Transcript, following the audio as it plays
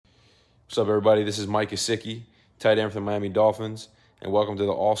What's up, everybody? This is Mike Gesicki, tight end for the Miami Dolphins, and welcome to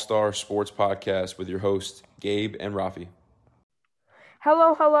the All-Star Sports Podcast with your hosts, Gabe and Rafi.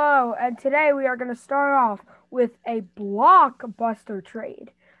 Hello, and today we are going to start off with a blockbuster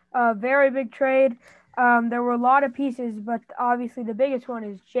trade. A very big trade. There were a lot of pieces, but obviously the biggest one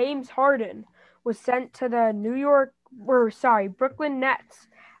is James Harden was sent to the Brooklyn Nets.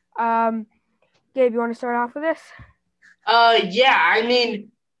 Gabe, you want to start off with this?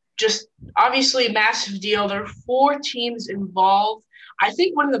 Just obviously a massive deal. There are 4 teams involved. I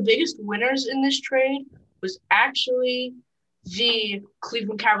think one of the biggest winners in this trade was actually the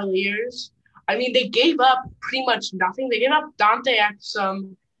Cleveland Cavaliers. I mean, they gave up pretty much nothing. They gave up Dante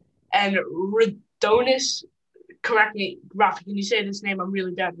Exum and Radonis. Correct me, Rafi, can you say this name? I'm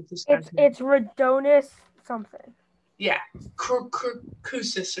really bad with this guy's name. It's Radonis something. Yeah,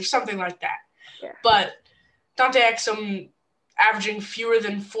 Kousis or something like that. Yeah. But Dante Exum averaging fewer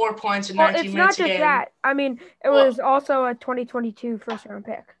than 4 points in 19 minutes a game. It's not just that. I mean, it was also a 2022 first-round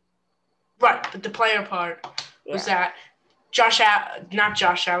pick. Right, but the player part was that Jared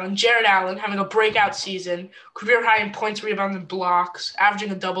Allen having a breakout season, career high in points, rebounds, and blocks,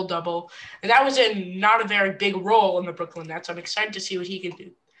 averaging a double-double. And that was in not a very big role in the Brooklyn Nets. I'm excited to see what he can do.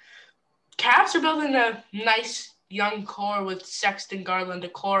 Cavs are building a nice young core with Sexton, Garland,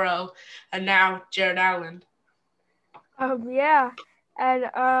 Okoro, and now Jared Allen. Yeah, and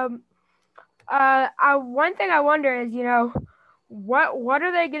one thing I wonder is, what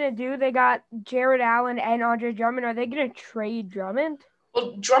are they gonna do? They got Jared Allen and Andre Drummond. Are they gonna trade Drummond?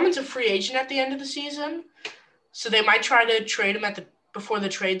 Well, Drummond's a free agent at the end of the season, so they might try to trade him before the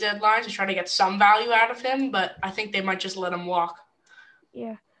trade deadline to try to get some value out of him. But I think they might just let him walk.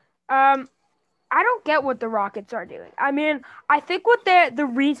 Yeah, I don't get what the Rockets are doing. I mean, I think the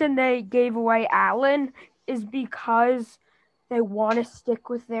reason they gave away Allen is because they want to stick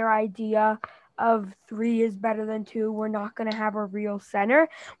with their idea of 3 is better than 2. We're not going to have a real center.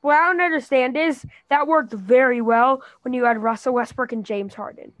 What I don't understand is that worked very well when you had Russell Westbrook and James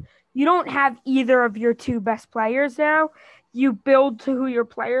Harden. You don't have either of your 2 best players now. You build to who your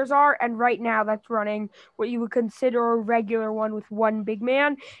players are, and right now that's running what you would consider a regular one with 1 big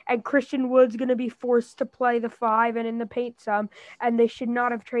man, and Christian Wood's going to be forced to play the 5 and in the paint some, and they should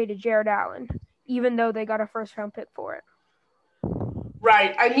not have traded Jared Allen, even though they got a first-round pick for it.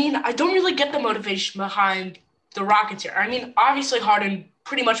 Right. I mean, I don't really get the motivation behind the Rockets here. I mean, obviously Harden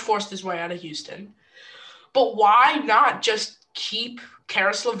pretty much forced his way out of Houston. But why not just keep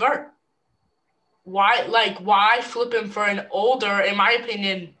Caris LeVert? Why flip him for an older, in my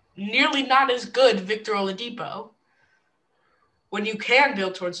opinion, nearly not as good Victor Oladipo when you can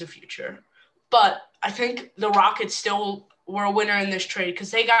build towards the future? But I think the Rockets still were a winner in this trade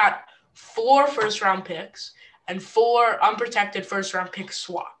because they got 4 first-round picks and 4 unprotected first-round pick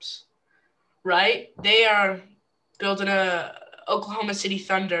swaps, right? They are building a Oklahoma City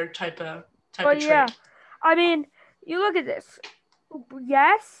Thunder type of trade. Yeah, I mean, you look at this.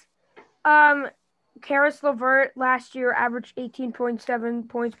 Yes, Caris LeVert last year averaged 18.7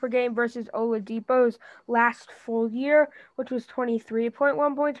 points per game versus Oladipo's last full year, which was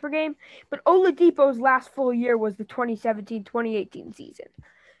 23.1 points per game. But Oladipo's last full year was the 2017-2018 season.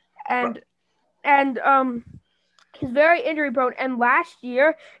 And he's very injury prone. And last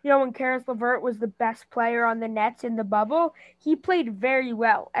year, when Caris LeVert was the best player on the Nets in the bubble, he played very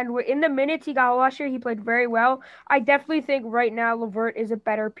well. And in the minutes he got last year, he played very well. I definitely think right now LeVert is a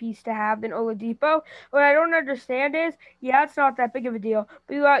better piece to have than Oladipo. What I don't understand is, it's not that big of a deal,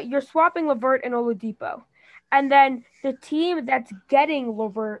 but you're swapping LeVert and Oladipo. And then the team that's getting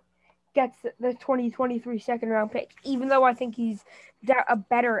LeVert gets the 2023 second-round pick, even though I think he's a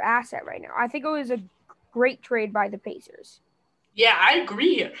better asset right now. I think it was a great trade by the Pacers. Yeah, I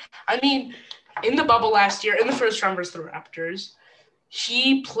agree. I mean, in the bubble last year, in the first round versus the Raptors,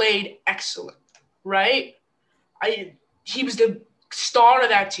 he played excellent, right? He was the star of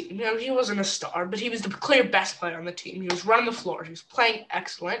that team. He wasn't a star, but he was the clear best player on the team. He was running the floor. He was playing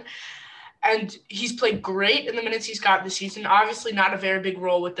excellent. And he's played great in the minutes he's got this season. Obviously not a very big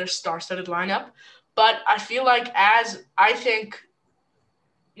role with their star-studded lineup. But I feel like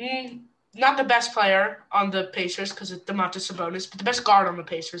not the best player on the Pacers because of Domantas Sabonis, but the best guard on the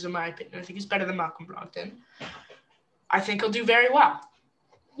Pacers, in my opinion. I think he's better than Malcolm Brogdon. I think he'll do very well.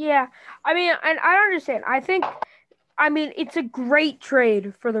 Yeah, I mean, and I don't understand. I mean, it's a great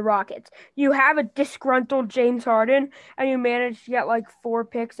trade for the Rockets. You have a disgruntled James Harden, and you manage to get 4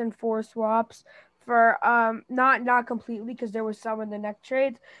 picks and 4 swaps for not completely because there was some in the next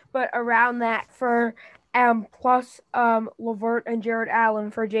trades, but around that for plus LeVert and Jared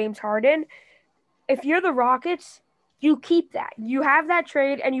Allen for James Harden. If you're the Rockets, You keep that. You have that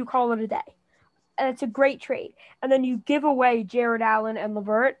trade and you call it a day. And it's a great trade. And then you give away Jared Allen and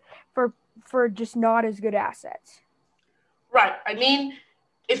LeVert for just not as good assets. Right. I mean,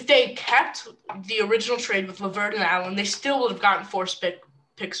 if they kept the original trade with LeVert and Allen, they still would have gotten 4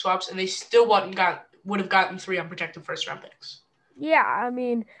 pick swaps, and they still would have gotten 3 unprotected first-round picks. Yeah, I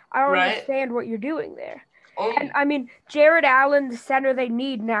mean, I don't Right. understand what you're doing there. And I mean, Jared Allen, the center they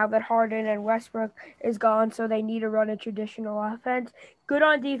need now that Harden and Westbrook is gone, so they need to run a traditional offense. Good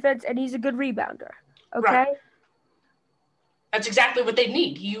on defense, and he's a good rebounder. Okay? Right. That's exactly what they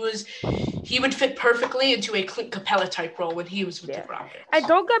need. He would fit perfectly into a Clint Capella type role when he was with the Rockets. And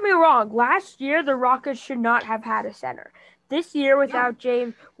don't get me wrong, last year the Rockets should not have had a center. This year, without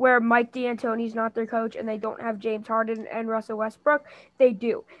James, where Mike D'Antoni's not their coach and they don't have James Harden and Russell Westbrook, they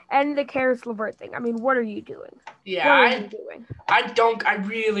do. And the Karis LeVert thing. I mean, what are you doing? Yeah, what are you doing? I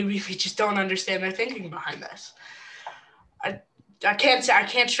really, really just don't understand their thinking behind this. I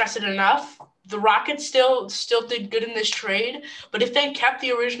can't stress it enough. The Rockets still did good in this trade, but if they kept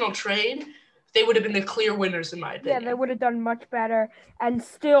the original trade, they would have been the clear winners, in my opinion. Yeah, they would have done much better and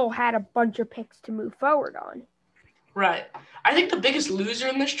still had a bunch of picks to move forward on. Right. I think the biggest loser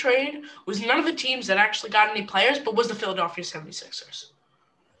in this trade was none of the teams that actually got any players, but was the Philadelphia 76ers.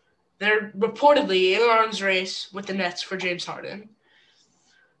 They're reportedly in an arms race with the Nets for James Harden.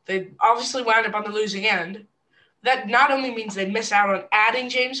 They obviously wound up on the losing end. That not only means they miss out on adding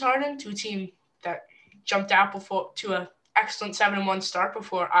James Harden to a team that jumped out to an excellent 7-1 start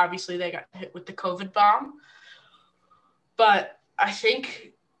before obviously they got hit with the COVID bomb, but I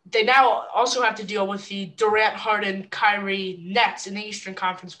think they now also have to deal with the Durant, Harden, Kyrie Nets in the Eastern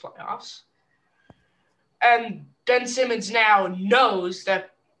Conference playoffs. And Ben Simmons now knows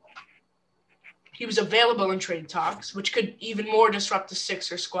that he was available in trade talks, which could even more disrupt the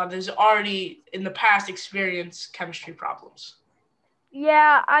Sixers squad that has already, in the past, experienced chemistry problems.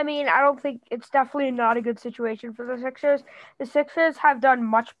 Yeah, I mean, I don't think it's definitely not a good situation for the Sixers. The Sixers have done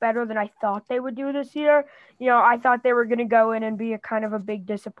much better than I thought they would do this year. You know, I thought they were going to go in and be a kind of a big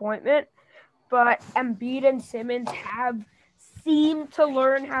disappointment. But Embiid and Simmons have seemed to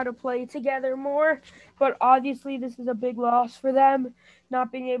learn how to play together more. But obviously, this is a big loss for them,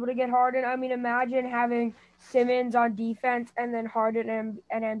 not being able to get Harden. I mean, imagine having Simmons on defense and then Harden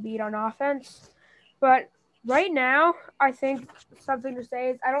and Embiid on offense. But right now, I think something to say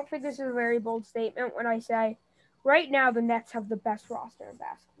is I don't think this is a very bold statement when I say right now the Nets have the best roster in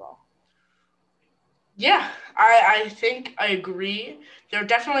basketball. Yeah, I think I agree. They're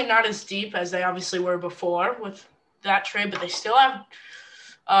definitely not as deep as they obviously were before with that trade, but they still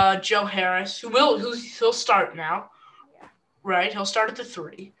have Joe Harris, he'll start now. Yeah. Right? He'll start at the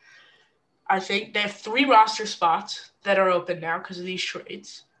 3. I think they have 3 roster spots that are open now because of these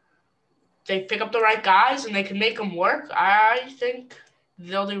trades. They pick up the right guys and they can make them work. I think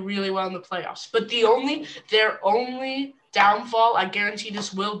they'll do really well in the playoffs. But their only downfall, I guarantee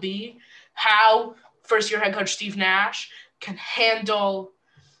this will be how first-year head coach Steve Nash can handle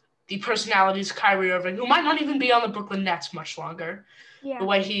the personalities of Kyrie Irving, who might not even be on the Brooklyn Nets much longer, the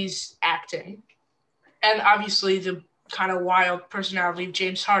way he's acting. And obviously the kind of wild personality of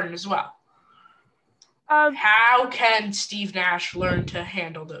James Harden as well. How can Steve Nash learn to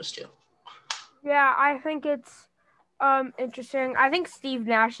handle those two? Yeah, I think it's interesting. I think Steve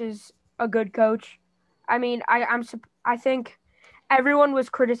Nash is a good coach. I mean, I think everyone was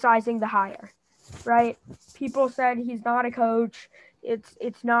criticizing the hire, right? People said he's not a coach.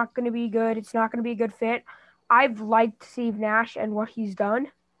 It's not going to be good. It's not going to be a good fit. I've liked Steve Nash and what he's done,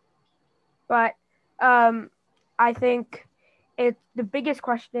 but I think the biggest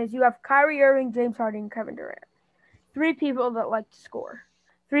question is you have Kyrie Irving, James Harden, and Kevin Durant. 3 people that like to score.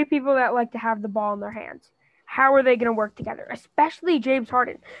 3 people that like to have the ball in their hands. How are they going to work together? Especially James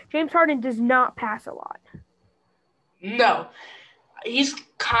Harden. James Harden does not pass a lot. No. He's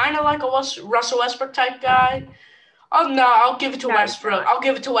kind of like a Russell Westbrook type guy. Oh, no, I'll give it to Westbrook. I'll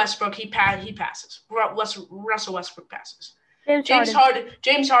give it to Westbrook. He passes. Russell Westbrook passes. James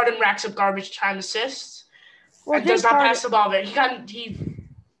Harden racks up garbage time assists and does not pass the ball. But he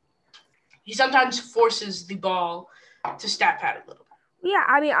sometimes forces the ball to stat pad a little bit. Yeah,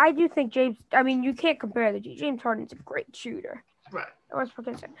 I mean, I do think you can't compare the two. James Harden's a great shooter. Right.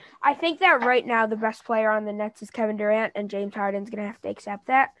 I think that right now the best player on the Nets is Kevin Durant, and James Harden's going to have to accept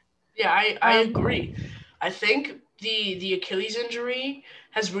that. Yeah, I agree. I think the Achilles injury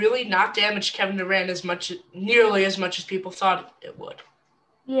has really not damaged Kevin Durant nearly as much as people thought it would.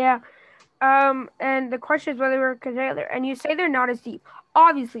 Yeah. And the question is whether we're together. And you say they're not as deep.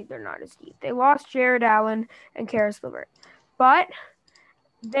 Obviously, they're not as deep. They lost Jared Allen and Karis LeVert. But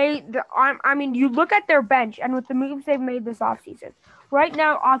I mean, you look at their bench and with the moves they've made this offseason. Right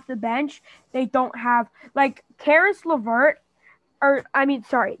now, off the bench, they don't have like Karis LeVert.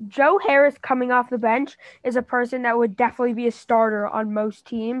 Joe Harris coming off the bench is a person that would definitely be a starter on most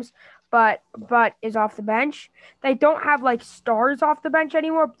teams, but is off the bench. They don't have like stars off the bench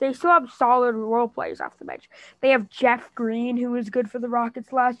anymore, but they still have solid role players off the bench. They have Jeff Green, who was good for the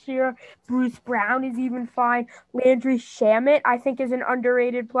Rockets last year. Bruce Brown is even fine. Landry Shamet, I think, is an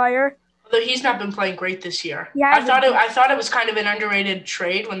underrated player. Although he's not been playing great this year. Yeah, I thought it was kind of an underrated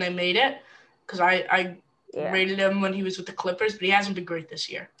trade when they made it, because I rated him when he was with the Clippers, but he hasn't been great this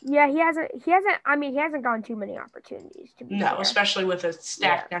year. Yeah, he hasn't. I mean, he hasn't gotten too many opportunities to be fair. Especially with a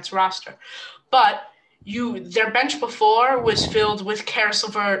stacked Nets roster. But their bench before was filled with Karis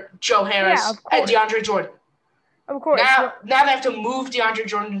LeVert, Joe Harris, and DeAndre Jordan. Of course. Now they have to move DeAndre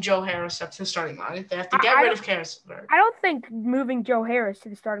Jordan and Joe Harris up to the starting line. They have to get rid of Karis LeVert. I don't think moving Joe Harris to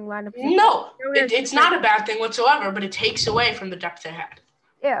the starting lineup. No, it's not a bad thing whatsoever, but it takes away from the depth they had.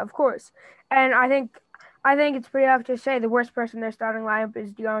 Yeah, of course. And I think it's pretty obvious to say the worst person in their starting lineup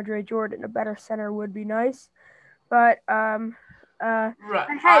is DeAndre Jordan. A better center would be nice. But right.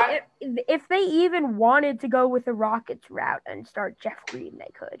 Hey, if they even wanted to go with the Rockets route and start Jeff Green,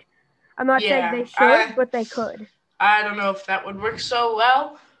 they could. I'm not saying they should, but they could. I don't know if that would work so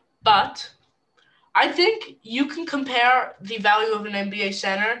well, but I think you can compare the value of an NBA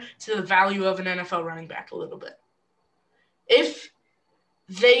center to the value of an NFL running back a little bit. If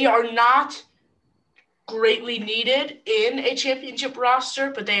they are not greatly needed in a championship roster,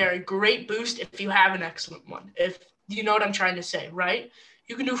 but they are a great boost if you have an excellent one. If you know what I'm trying to say, right?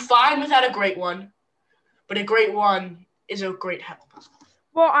 You can do fine without a great one, but a great one is a great help.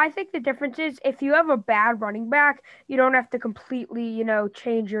 Well, I think the difference is if you have a bad running back, you don't have to completely,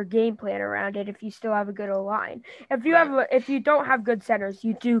 change your game plan around it if you still have a good O-line. If you don't have good centers,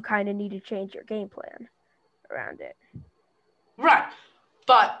 you do kind of need to change your game plan around it. Right.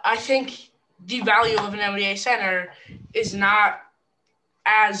 But I think the value of an NBA center is not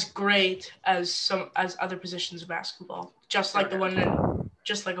as great as other positions of basketball. Honestly,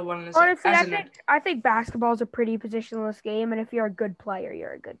 I think basketball is a pretty positionless game, and if you're a good player,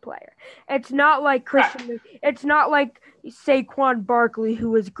 you're a good player. It's not like It's not like Saquon Barkley, who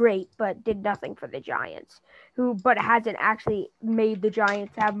was great but did nothing for the Giants, but hasn't actually made the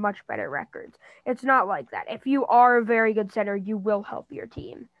Giants have much better records. It's not like that. If you are a very good center, you will help your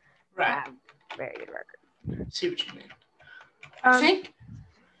team have very good record. See what you mean.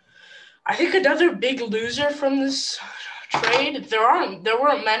 I think another big loser from this trade, there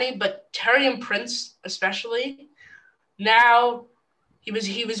weren't many, but Taurean Prince especially. Now he was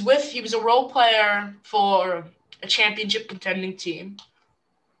a role player for a championship contending team,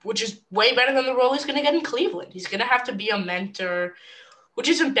 which is way better than the role he's going to get in Cleveland. He's going to have to be a mentor, which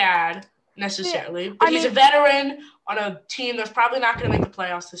isn't bad necessarily, but he's a veteran on a team that's probably not going to make the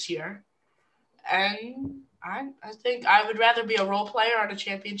playoffs this year. And I think I would rather be a role player on a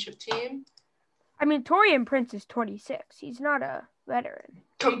championship team. I mean, Taurean Prince is 26. He's not a veteran.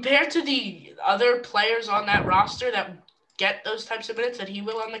 Compared to the other players on that roster that get those types of minutes that he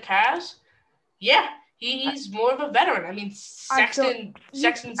will on the Cavs, yeah, he's more of a veteran. I mean,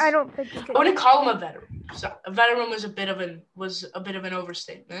 Sexton's. I don't think I wouldn't call him a veteran. So a veteran was a bit of an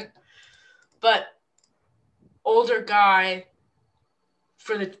overstatement, but older guy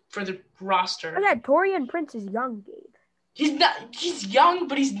for the roster. Oh, yeah, Taurean Prince is young, Gabe. He's young,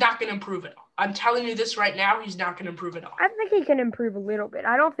 but he's not going to improve at all. I'm telling you this right now, he's not going to improve at all. I think he can improve a little bit.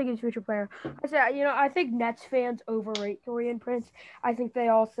 I don't think he's a future player. I think Nets fans overrate Taurean Prince. I think they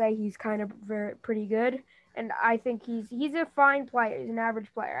all say he's kind of pretty good, and I think he's a fine player. He's an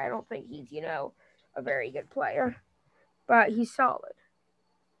average player. I don't think he's, a very good player, but he's solid.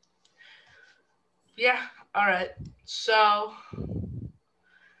 Yeah, all right. So,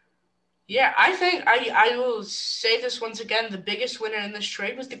 yeah, I think I will say this once again. The biggest winner in this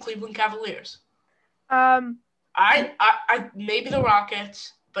trade was the Cleveland Cavaliers. I maybe the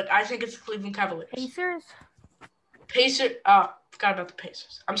Rockets, but I think it's the Cleveland Cavaliers. Pacers. Forgot about the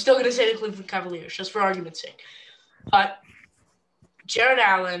Pacers. I'm still gonna say the Cleveland Cavaliers just for argument's sake. But Jared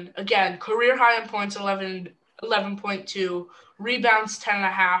Allen again, career high in points, 11.2, rebounds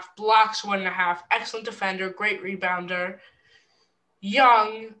 10.5, blocks 1.5, excellent defender, great rebounder,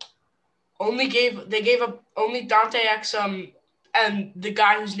 young. Only Dante Exum and the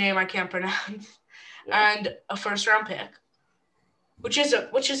guy whose name I can't pronounce, and a first-round pick, which is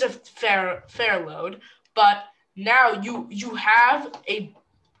a fair load. But now you have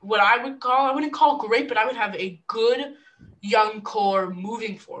what I wouldn't call great, but I would have a good young core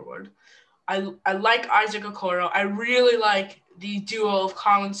moving forward. I like Isaac Okoro. I really like the duo of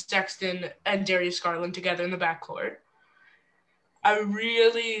Colin Sexton and Darius Garland together in the backcourt. I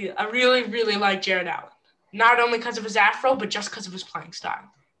really, really like Jared Allen. Not only because of his afro, but just because of his playing style.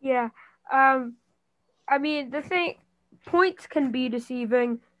 Yeah. I mean, the thing, points can be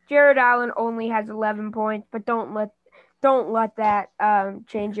deceiving. Jared Allen only has 11 points, but don't let that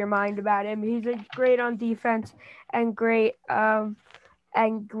change your mind about him. He's great on defense and great a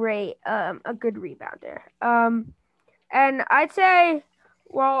good rebounder. And I'd say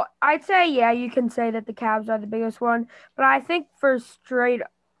yeah, you can say that the Cavs are the biggest one, but I think for straight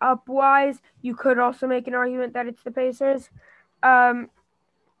up wise, you could also make an argument that it's the Pacers.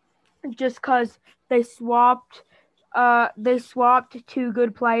 Just because they swapped two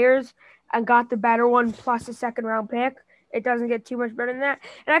good players and got the better one plus a second round pick. It doesn't get too much better than that.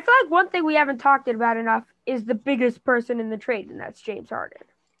 And I feel like one thing we haven't talked about enough is the biggest person in the trade, and that's James Harden.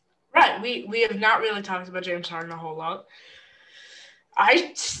 Right. We have not really talked about James Harden a whole lot.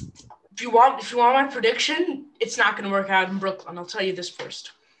 If you want my prediction, it's not going to work out in Brooklyn. I'll tell you this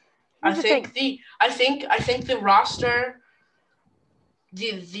first. I think the roster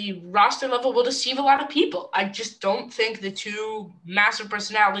the roster level will deceive a lot of people. I just don't think the two massive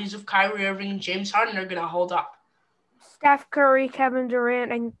personalities of Kyrie Irving and James Harden are going to hold up. Steph Curry, Kevin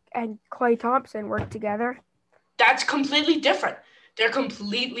Durant, and Klay Thompson work together. That's completely different. They're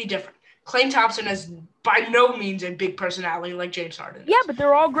completely different. Klay Thompson is by no means a big personality like James Harden is. Yeah, but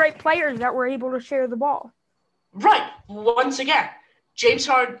they're all great players that were able to share the ball. Right. Once again,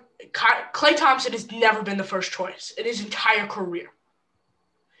 Klay Thompson has never been the first choice in his entire career.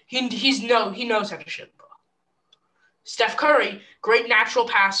 He knows how to shoot the ball. Steph Curry, great natural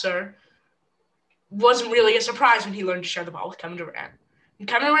passer, wasn't really a surprise when he learned to share the ball with Kevin Durant. And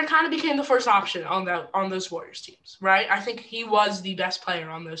Kevin Durant kind of became the first option on those Warriors teams, right? I think he was the best player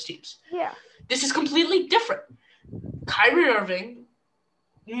on those teams. Yeah. This is completely different. Kyrie Irving,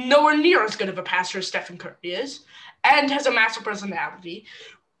 nowhere near as good of a passer as Stephen Curry is, and has a massive personality,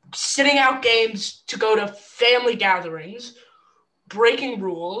 sitting out games to go to family gatherings, breaking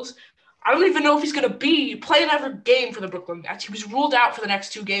rules. I don't even know if he's going to play another game for the Brooklyn Nets. He was ruled out for the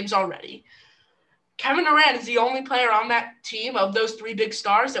next 2 games already. Kevin Durant is the only player on that team of those 3 big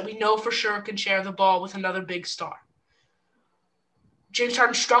stars that we know for sure can share the ball with another big star. James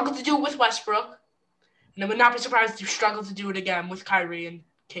Harden struggled to do it with Westbrook, and I would not be surprised if he struggled to do it again with Kyrie and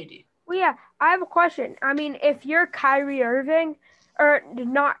KD. Well, yeah, I have a question. I mean, if you're Kyrie Irving, or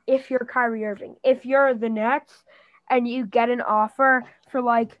not if you're Kyrie Irving, if you're the Nets and you get an offer for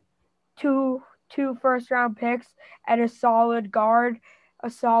like two first-round picks and a solid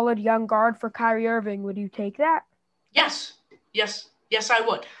young guard for Kyrie Irving, would you take that? Yes, I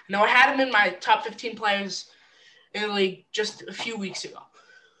would. Now, I had him in my top 15 players in the league just a few weeks ago.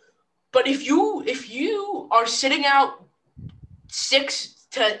 But if you are sitting out 6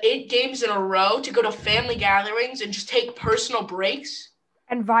 to 8 games in a row to go to family gatherings and just take personal breaks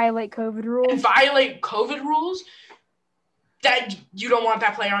and violate COVID rules, that you don't want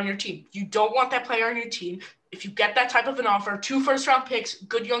that player on your team. You don't want that player on your team. If you get that type of an offer, 2 first-round picks,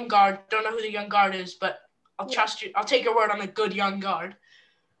 good young guard, don't know who the young guard is, but I'll trust you. I'll take your word on a good young guard.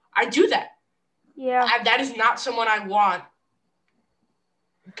 I do that. Yeah. That is not someone I want.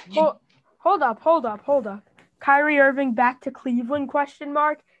 Hold up. Kyrie Irving back to Cleveland, ?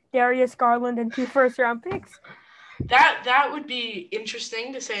 Darius Garland and 2 first-round picks. That would be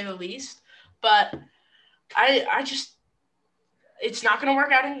interesting to say the least, but I just it's not going to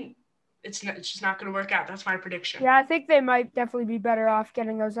work out it's just not going to work out. That's my prediction. Yeah, I think they might definitely be better off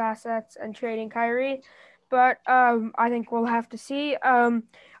getting those assets and trading Kyrie, but I think we'll have to see.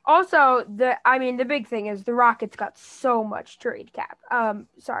 Also, the big thing is the Rockets got so much draft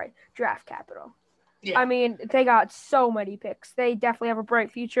capital. Yeah. I mean, they got so many picks. They definitely have a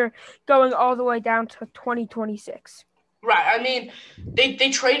bright future going all the way down to 2026. Right. I mean, they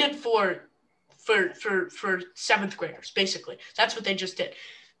traded for 7th graders, basically. That's what they just did.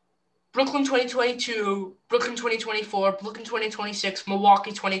 Brooklyn 2022, Brooklyn 2024, Brooklyn 2026,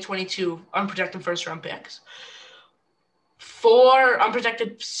 Milwaukee 2022 unprotected first-round picks. 4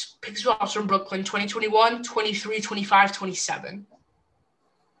 unprotected pick swaps from Brooklyn 2021, 23, 25, 27.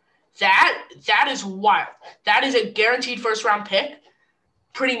 That is wild. That is a guaranteed first-round pick,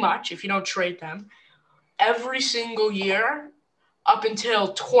 pretty much, if you don't trade them, every single year up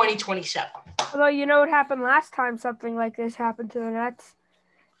until 2027. Although, you know what happened last time something like this happened to the Nets?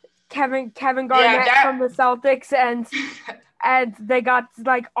 Kevin Garnett from the Celtics, and they got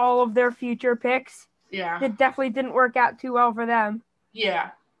like all of their future picks. Yeah. It definitely didn't work out too well for them.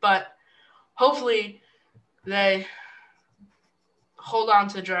 Yeah, but hopefully they hold on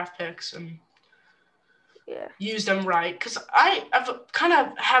to draft picks and use them right. Because I've kind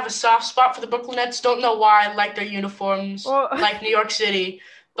of have a soft spot for the Brooklyn Nets. Don't know why. I like their uniforms, like New York City.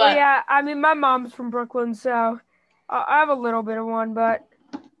 But well, yeah, I mean, my mom's from Brooklyn, so I have a little bit of one, but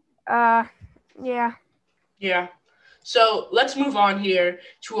yeah. Yeah. So let's move on here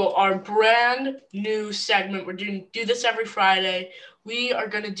to our brand new segment. We're doing this every Friday. We are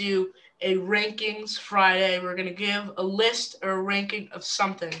going to do a rankings Friday. We're going to give a list or a ranking of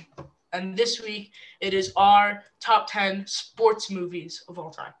something. And this week, it is our top 10 sports movies of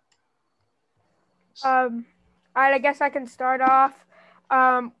all time. All right, I guess I can start off.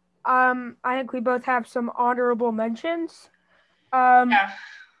 I think we both have some honorable mentions. Yeah.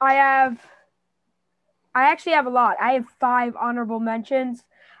 I actually have a lot. I have 5 honorable mentions.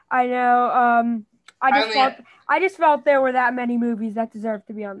 I know. I just felt there were that many movies that deserve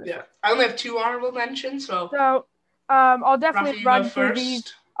to be on this list. I only have 2 honorable mentions, so I'll definitely run through first.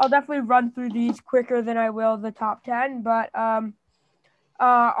 these. I'll definitely run through these quicker than I will the top 10. But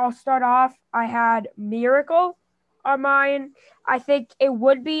I'll start off. I had Miracle on mine. I think it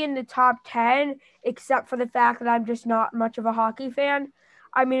would be in the top 10, except for the fact that I'm just not much of a hockey fan.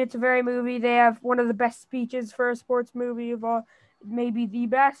 I mean, it's a very movie. They have one of the best speeches for a sports movie of all, maybe the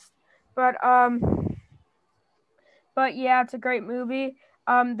best. But yeah, it's a great movie.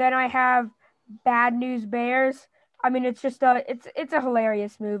 Then I have Bad News Bears. I mean, it's just it's a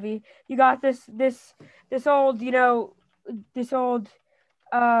hilarious movie. You got this old, drunken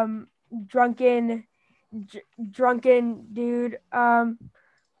dude.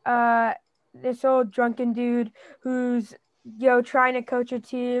 This old drunken dude who's trying to coach a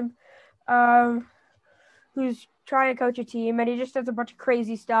team, and he just does a bunch of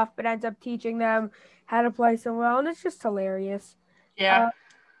crazy stuff, but ends up teaching them how to play so well, and it's just hilarious. Yeah.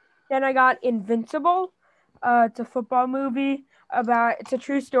 Then I got Invincible. It's a football movie it's a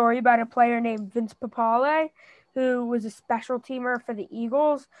true story about a player named Vince Papale, who was a special teamer for the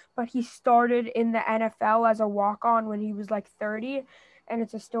Eagles, but he started in the NFL as a walk-on when he was like 30. And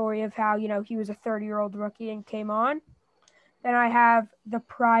it's a story of how, he was a 30-year-old rookie and came on. Then I have The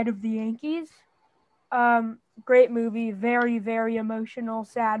Pride of the Yankees. Great movie, very, very emotional,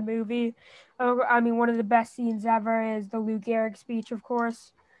 sad movie. I mean, one of the best scenes ever is the Lou Gehrig speech, of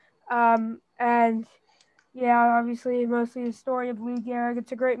course. And yeah, obviously, mostly the story of Lou Gehrig.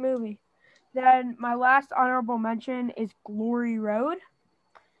 It's a great movie. Then my last honorable mention is Glory Road.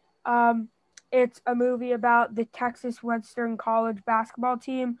 It's a movie about the Texas Western College basketball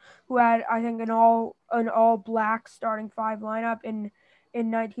team who had, I think, an all black starting 5 lineup in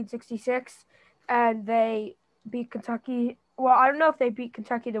 1966, and they beat Kentucky. Well, I don't know if they beat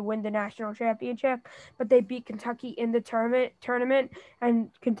Kentucky to win the national championship, but they beat Kentucky in the tournament. And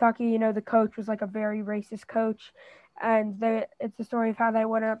Kentucky, the coach was like a very racist coach, and it's the story of how they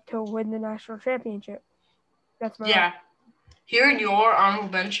went up to win the national championship. That's my life. Hearing your honorable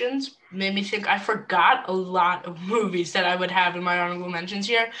mentions made me think I forgot a lot of movies that I would have in my honorable mentions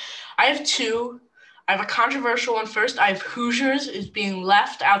here. I have 2. I have a controversial one first. I have Hoosiers is being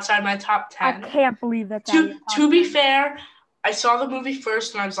left outside my top 10. I can't believe that. To be fair, I saw the movie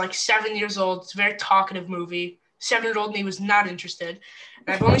first when I was like 7 years old. It's a very talkative movie. 7-year-old me was not interested.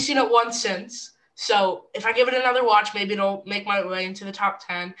 And I've only seen it once since. So if I give it another watch, maybe it'll make my way into the top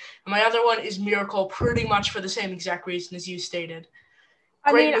 10. And my other one is Miracle, pretty much for the same exact reason as you stated.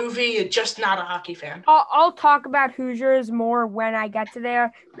 Great movie, just not a hockey fan. I'll talk about Hoosiers more when I get to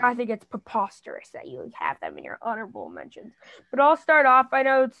there. I think it's preposterous that you have them in your honorable mentions. But I'll start off. I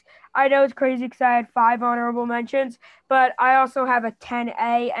know it's crazy because I had 5 honorable mentions, but I also have a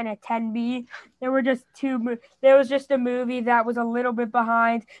 10A and a 10B. There was just a movie that was a little bit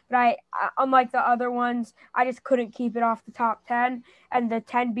behind, but I unlike the other ones, I just couldn't keep it off the top 10. And the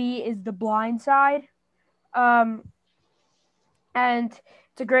 10B is The Blind Side. And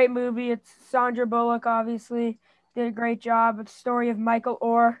it's a great movie. It's Sandra Bullock, obviously, did a great job. It's the story of Michael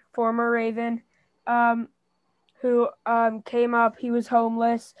Orr, former Raven, who came up. He was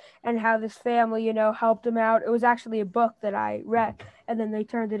homeless, and how this family, helped him out. It was actually a book that I read, and then they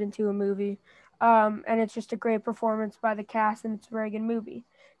turned it into a movie. And it's just a great performance by the cast, and it's a very good movie.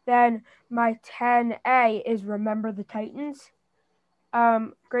 Then my 10A is Remember the Titans.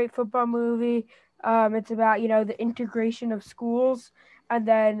 Great football movie. It's about, the integration of schools, and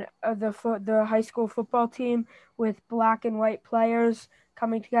then the high school football team with black and white players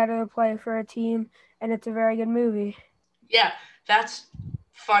coming together to play for a team, and it's a very good movie. Yeah, that's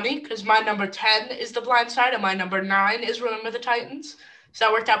funny because my number 10 is The Blind Side and my number 9 is Remember the Titans. So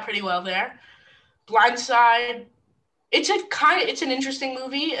that worked out pretty well there. Blind Side, it's an interesting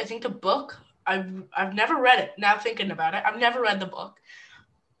movie. I think the book, I've never read it. Now thinking about it, I've never read the book.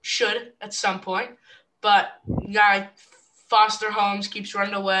 Should at some point. But guy foster homes, keeps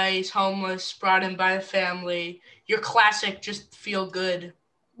running away, he's homeless, brought in by a family. Your classic, just feel good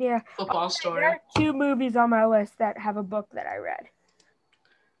football story. There are 2 movies on my list that have a book that I read.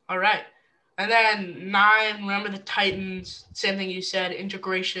 All right. And then 9, Remember the Titans, same thing you said,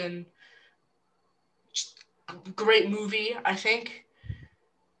 integration. Great movie, I think.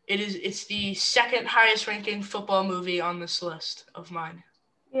 It's the second highest ranking football movie on this list of mine.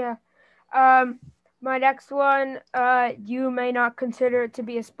 Yeah. My next one, you may not consider it to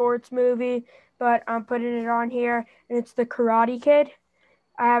be a sports movie, but I'm putting it on here, and it's The Karate Kid.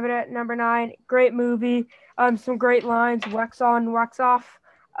 I have it at number 9. Great movie. Some great lines. Wax on, wax off.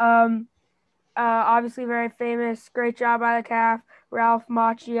 Obviously very famous. Great job by the calf. Ralph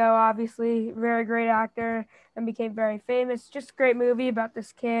Macchio, obviously very great actor and became very famous. Just a great movie about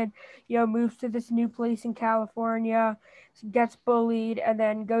this kid, moves to this new place in California, gets bullied, and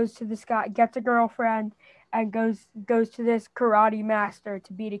then goes to this guy, gets a girlfriend, and goes to this karate master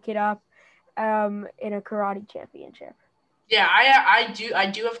to beat a kid up in a karate championship. Yeah, I do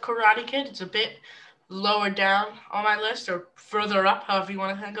have Karate Kid. It's a bit lower down on my list or further up, however you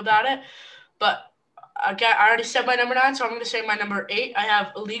want to think about it. But I already said my number 9, so I'm going to say my number 8. I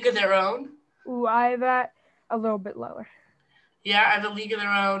have A League of Their Own. Ooh, I have that a little bit lower. Yeah, I have A League of Their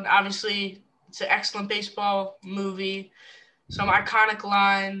Own. Obviously, it's an excellent baseball movie. Some iconic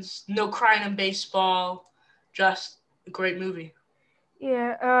lines, no crying in baseball. Just a great movie.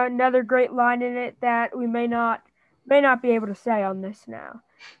 Yeah, another great line in it that we may not be able to say on this now,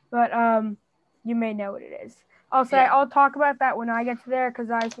 but you may know what it is. I'll talk about that when I get to there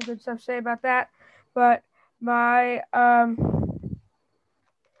because I have some good stuff to say about that. But my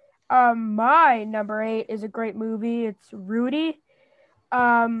my number 8 is a great movie. It's Rudy.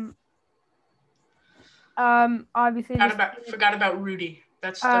 Obviously forgot about Rudy.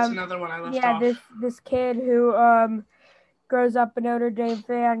 That's another one I left off. Yeah, this kid who grows up a Notre Dame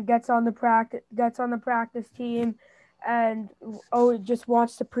fan, gets on the practice team, and just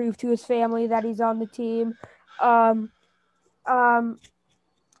wants to prove to his family that he's on the team. And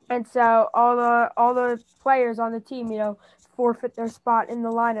so all the players on the team, forfeit their spot in the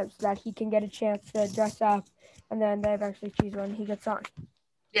lineup so that he can get a chance to dress up, and then they eventually choose when he gets on.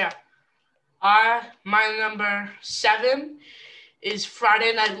 Yeah. My number 7 is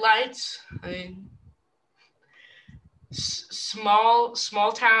Friday Night Lights. I mean, small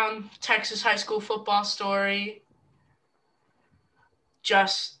town Texas high school football story.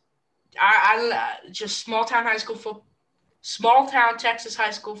 Just small town Texas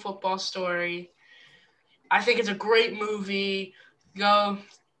high school football story. I think it's a great movie. Go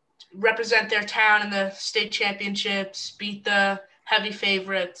represent their town in the state championships, beat the heavy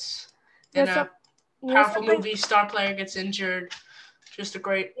favorites. In a powerful movie, star player gets injured. Just a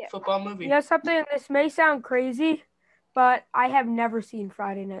great football movie. Something, this may sound crazy, but I have never seen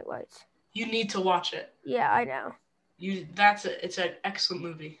Friday Night Lights. You need to watch it. Yeah, I know. It's an excellent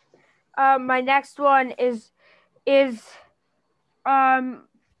movie. My next one is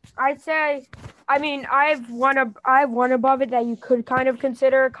I'd say, I mean, I have one above it that you could kind of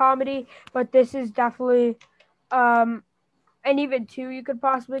consider a comedy, but this is definitely and even 2 you could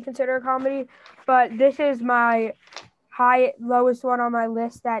possibly consider a comedy, but this is my lowest one on my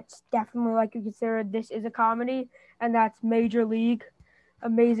list that's definitely like you consider this is a comedy, and that's Major League.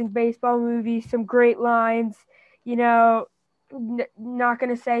 Amazing baseball movie, some great lines, not going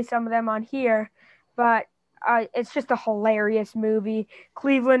to say some of them on here, but it's just a hilarious movie.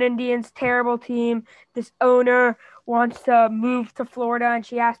 Cleveland Indians, terrible team. This owner wants to move to Florida, and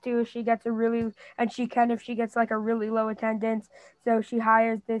she has to if she gets if she gets like a really low attendance. So she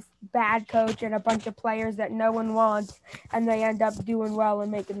hires this bad coach and a bunch of players that no one wants, and they end up doing well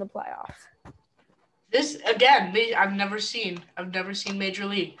and making the playoffs. This again, I've never seen Major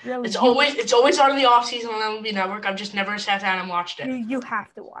League. Really? It's always on in the off season on MLB Network. I've just never sat down and watched it. You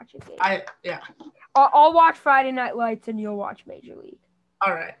have to watch it. Yeah. I'll watch Friday Night Lights and you'll watch Major League.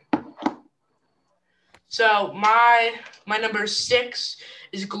 All right. So my number 6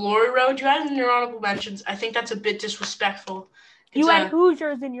 is Glory Road. You had it in your honorable mentions. I think that's a bit disrespectful. You had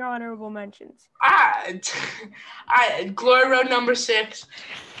Hoosiers in your honorable mentions. Glory Road number 6.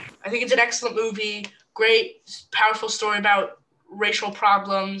 I think it's an excellent movie. Great, powerful story about racial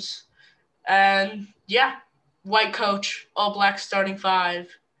problems. And, white coach, all black starting 5.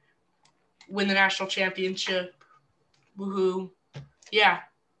 Win the national championship. Woohoo. Yeah.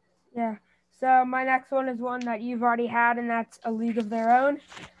 Yeah. So my next one is one that you've already had, and that's A League of Their Own.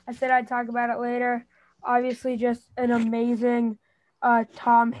 I said I'd talk about it later. Obviously, just an amazing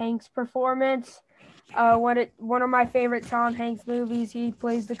Tom Hanks performance. One of my favorite Tom Hanks movies. He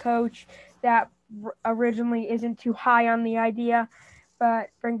plays the coach that originally isn't too high on the idea, but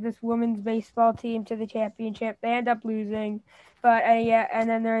brings this women's baseball team to the championship. They end up losing, but yeah, and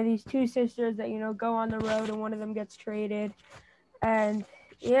then there are these two sisters that go on the road, and one of them gets traded, and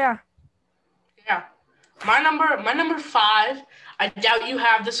yeah. Yeah. My number 5, I doubt you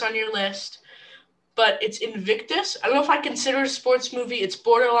have this on your list, but it's Invictus. I don't know if I consider it a sports movie. It's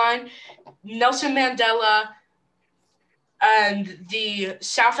borderline. Nelson Mandela and the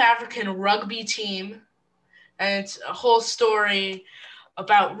South African rugby team, and it's a whole story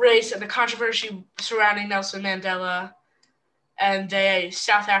about race and the controversy surrounding Nelson Mandela, and the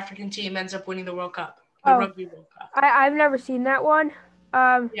South African team ends up winning the World Cup, the Rugby World Cup. I've never seen that one.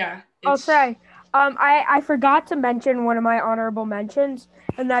 Yeah. I'll say, I forgot to mention one of my honorable mentions,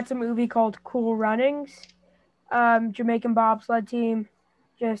 and that's a movie called Cool Runnings. Jamaican bobsled team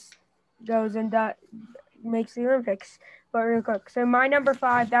just goes and makes the Olympics. But real quick, so my number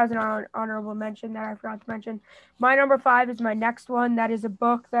 5, that was an honorable mention that I forgot to mention. My number 5 is my next one. That is a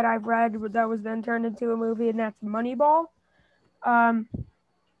book that I've read that was then turned into a movie, and that's Moneyball.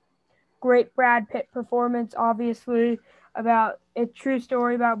 Great Brad Pitt performance, obviously, about a true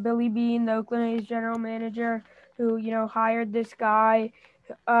story about Billy Beane, the Oakland A's general manager, who, hired this guy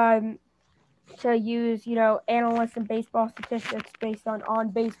to use, analysts and baseball statistics based on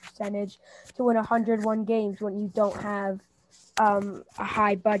base percentage to win 101 games when you don't have a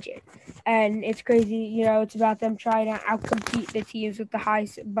high budget. And it's crazy, it's about them trying to outcompete the teams with the high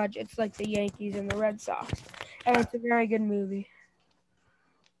budgets like the Yankees and the Red Sox. And it's a very good movie.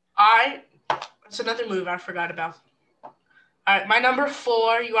 It's another movie I forgot about. All right, my number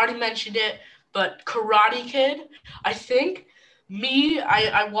 4, you already mentioned it, but Karate Kid. I think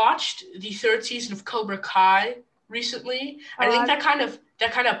I watched the 3rd season of Cobra Kai recently. I think that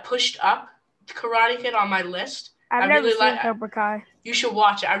kind of pushed up Karate Kid on my list. I've never seen Cobra Kai. You should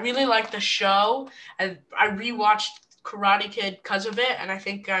watch it. I really like the show, and I rewatched Karate Kid because of it, and I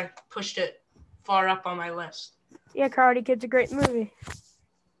think I pushed it far up on my list. Yeah, Karate Kid's a great movie.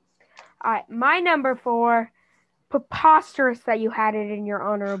 All right, my number 4, preposterous that you had it in your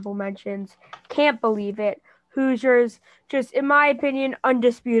honorable mentions. Can't believe it. Hoosiers, just in my opinion,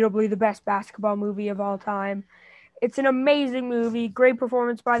 undisputably the best basketball movie of all time. It's an amazing movie, great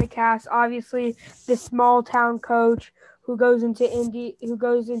performance by the cast. Obviously, the small town coach who goes into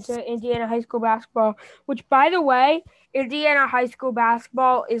Indiana high school basketball, which, by the way, Indiana high school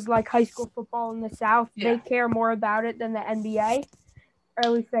basketball is like high school football in the South. Yeah. They care more about it than the NBA. Or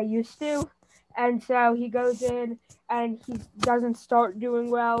at least they used to. And so he goes in and he doesn't start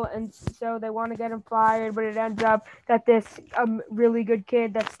doing well, and so they want to get him fired, but it ends up that this really good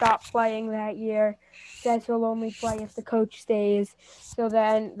kid that stopped playing that year says he'll only play if the coach stays. So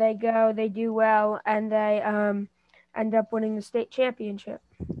then they do well, and they end up winning the state championship.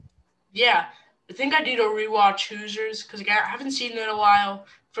 Yeah, I think I need to rewatch Hoosiers because I haven't seen it in a while.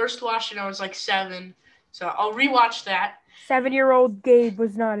 First watched it, I was like 7, so I'll rewatch that. 7-year-old Gabe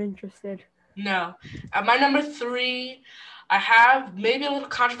was not interested. No. At my number 3, I have maybe a little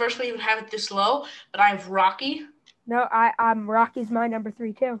controversial even have it this low, but I have Rocky. No, Rocky's my number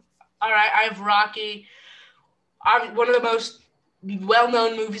 3 too. All right, I have Rocky. One of the most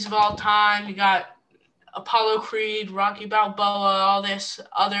well-known movies of all time. You got Apollo Creed, Rocky Balboa, all this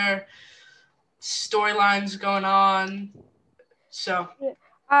other storylines going on. So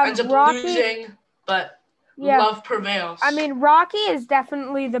ends up losing, but love prevails. I mean, Rocky is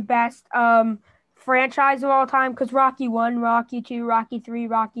definitely the best franchise of all time because Rocky 1, Rocky 2, Rocky 3,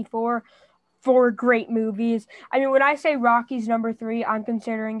 Rocky 4, 4 great movies. I mean, when I say Rocky's number 3, I'm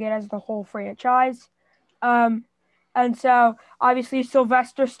considering it as the whole franchise. And so, obviously,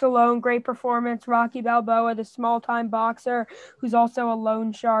 Sylvester Stallone, great performance. Rocky Balboa, the small-time boxer who's also a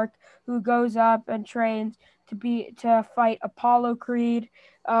loan shark who goes up and trains to fight Apollo Creed,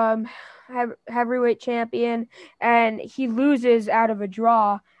 heavyweight champion, and he loses out of a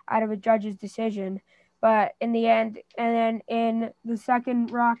judge's decision. But in the end, and then in the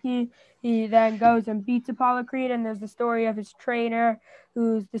second Rocky, he then goes and beats Apollo Creed, and there's the story of his trainer,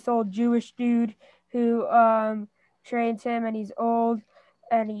 who's this old Jewish dude who trains him, and he's old,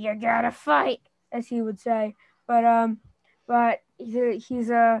 and you gotta fight, as he would say. But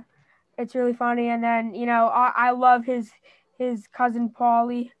it's really funny, and then I love his cousin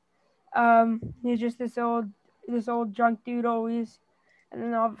Paulie. He's just this old drunk dude always, and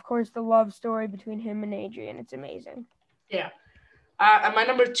then of course the love story between him and Adrian. It's amazing. Yeah. At my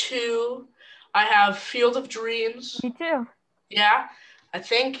number 2, I have Field of Dreams. Me too. Yeah, I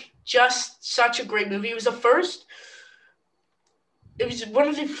think just such a great movie. It was the first it was one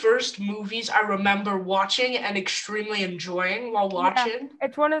of the first movies I remember watching and extremely enjoying while watching. Yeah,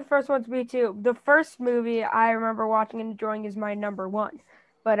 it's one of the first ones me too. The first movie I remember watching and enjoying is my number one.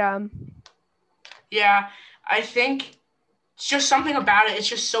 But Yeah, I think it's just something about it. It's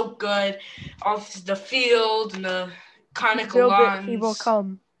just so good. All the field and the iconic build it, lines. he will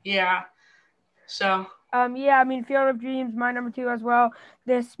come. Yeah. So. Yeah, I mean, Field of Dreams, my number two as well.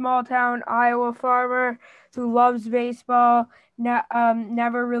 This small town Iowa farmer who loves baseball,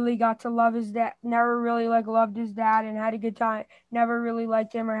 never really got to love his dad, never really loved his dad and had a good time, never really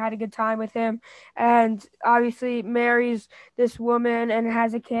liked him or had a good time with him. And obviously marries this woman and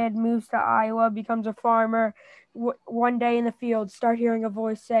has a kid, moves to Iowa, becomes a farmer. One day in the field, start hearing a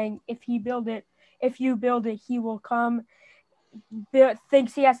voice saying, if you build it, he will come.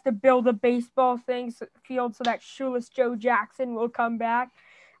 Thinks he has to build a baseball field so that shoeless Joe Jackson will come back.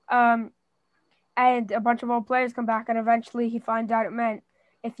 And a bunch of old players come back, and eventually he finds out it meant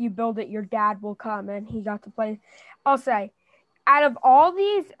if you build it, your dad will come, and he got to play. I'll say, out of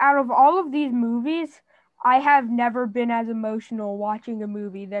all of these movies, I have never been as emotional watching a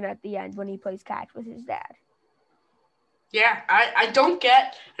movie than at the end when he plays catch with his dad. Yeah, I'm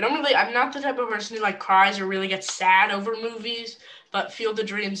not the type of person who cries or really gets sad over movies, but Field of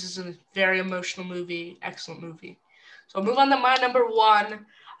Dreams is a very emotional movie, excellent movie. So I'll move on to my number one.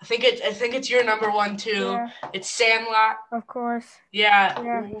 I think it's your number one too. Yeah. It's Sandlot. Of course. Yeah,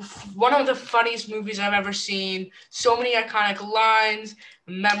 one of the funniest movies I've ever seen. So many iconic lines,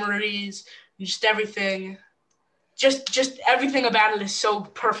 memories, just everything. Just everything about it is so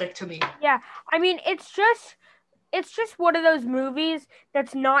perfect to me. Yeah, I mean, it's just one of those movies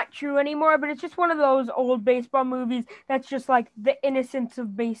that's not true anymore, but it's just one of those old baseball movies that's just like the innocence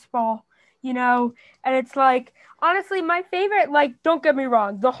of baseball, and it's honestly, my favorite, don't get me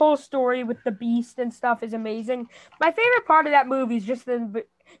wrong, the whole story with the beast and stuff is amazing. My favorite part of that movie is just in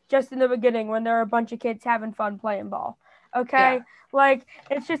the beginning when there are a bunch of kids having fun playing ball. Okay? Yeah.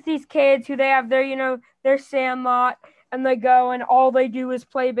 It's just these kids who they have their Sandlot, and they go and all they do is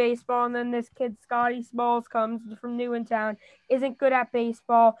play baseball. And then this kid, Scotty Smalls, comes from Town, isn't good at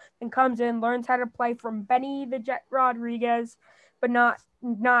baseball, and comes in, learns how to play from Benny the Jet Rodriguez, but not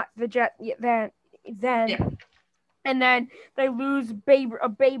the Jet then. Yeah. And then they lose a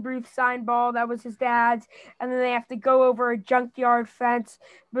Babe Ruth signed ball that was his dad's, and then they have to go over a junkyard fence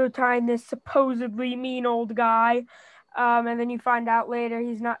behind this supposedly mean old guy. And then you find out later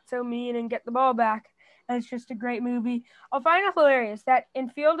he's not so mean and get the ball back. And it's just a great movie. I find it hilarious that in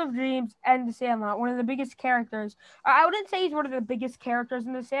Field of Dreams and The Sandlot, one of the biggest characters, I wouldn't say he's one of the biggest characters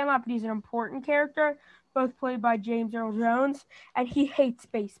in The Sandlot, but he's an important character, both played by James Earl Jones, and he hates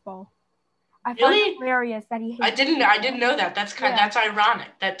baseball. I find it hilarious that he hates I didn't know that. That's that's ironic.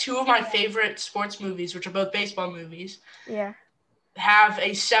 That two of my favorite sports movies, which are both baseball movies, have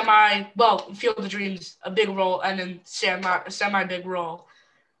a Field of Dreams a big role, and then Sandlot a semi-big role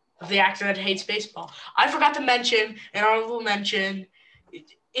of the actor that hates baseball. I forgot to mention, an honorable mention,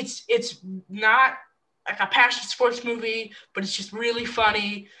 it's not like a passionate sports movie, but it's just really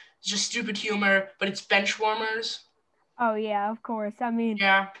funny. It's just stupid humor, but it's Benchwarmers. Oh yeah, of course. I mean,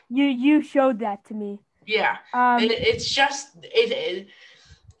 yeah, you showed that to me. Yeah, and it's just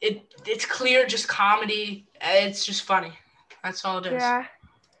it's clear, just comedy. It's just funny. That's all it is. Yeah,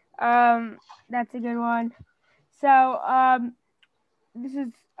 that's a good one. So this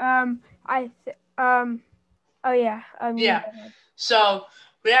is yeah. So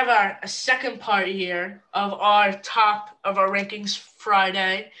we have a second part here of our rankings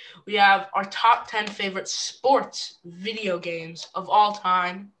Friday. We have our top 10 favorite sports video games of all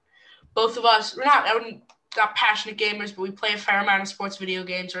time. Both of us, we're not passionate gamers, but we play a fair amount of sports video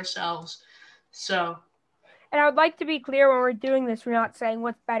games ourselves. So. And I would like to be clear when we're doing this, we're not saying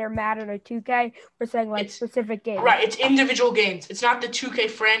what's better, Madden or 2K. We're saying specific games. Right, it's individual games. It's not the 2K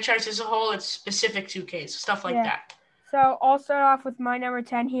franchise as a whole. It's specific 2Ks, stuff like that. So I'll start off with my number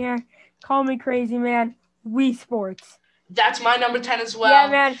 10 here. Call me crazy, man. Wii Sports. That's my number 10 as well. Yeah,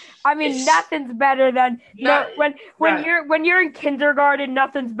 man. I mean, nothing's better than when you're in kindergarten.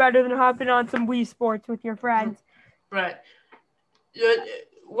 Nothing's better than hopping on some Wii Sports with your friends. Right.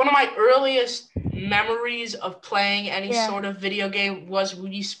 One of my earliest memories of playing any sort of video game was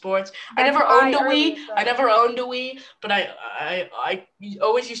Wii Sports. I never owned a Wii, but I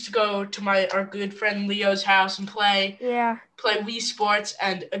always used to go to our good friend Leo's house and play Wii Sports,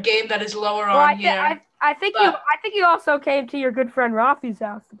 and a game that is lower on here. I think you also came to your good friend Rafi's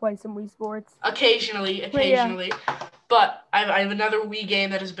house to play some Wii Sports. Occasionally. But I have another Wii game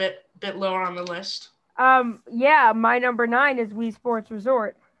that is a bit lower on the list. My number 9 is Wii Sports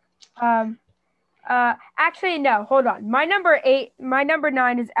Resort. Actually, no. Hold on. My number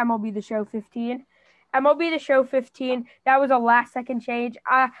 9 is MLB The Show 15. MLB The Show 15. That was a last-second change.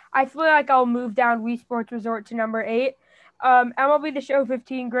 I feel like I'll move down Wii Sports Resort to number 8. MLB The Show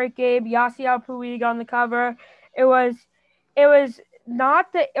 15. Great game. Yasiel Puig on the cover. It was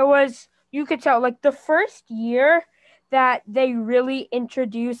not that. It was. You could tell like the first year that they really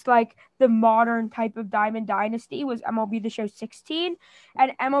introduced like the modern type of Diamond Dynasty was MLB The Show 16,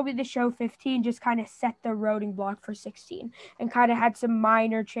 and MLB The Show 15 just kind of set the roading block for 16 and kind of had some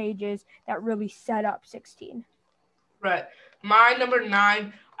minor changes that really set up 16. Right. My number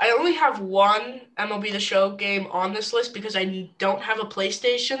 9, I only have one MLB The Show game on this list because I don't have a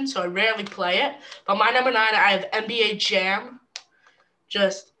PlayStation, so I rarely play it. But my number 9, I have NBA Jam.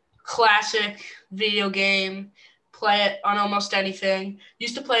 Just classic video game. Play it on almost anything.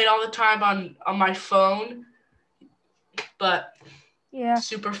 Used to play it all the time on my phone, but Yeah,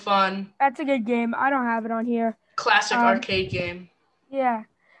 super fun. that's a good game. I don't have it on here. Classic arcade game. Yeah,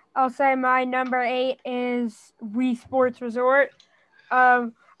 I'll say my number 8 is Wii Sports Resort.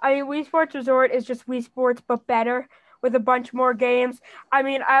 Wii Sports Resort is just Wii Sports, but better with a bunch more games. I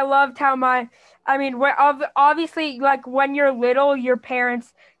mean, I loved how obviously, like when you're little, your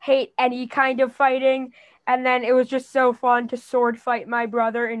parents hate any kind of fighting, and then it was just so fun to sword fight my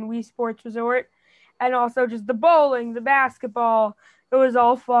brother in Wii Sports Resort, and also just the bowling, the basketball. It was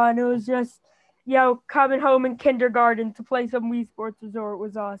all fun. It was just, coming home in kindergarten to play some Wii Sports Resort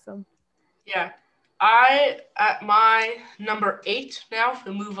was awesome. Yeah. At my number 8 now, if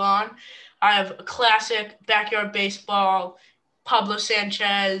we move on, I have a classic backyard baseball, Pablo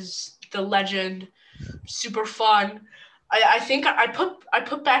Sanchez, the legend, super fun. I think I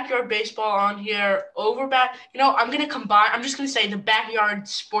put backyard baseball on here over I'm just gonna say the backyard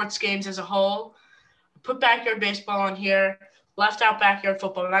sports games as a whole. Put backyard baseball on here, left out backyard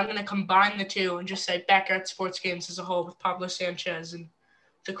football, and I'm gonna combine the two and just say backyard sports games as a whole with Pablo Sanchez and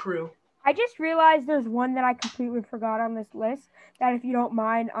the crew. I just realized there's one that I completely forgot on this list that, if you don't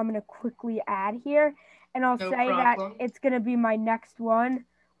mind, I'm going to quickly add here. And I'll say that it's going to be my next one,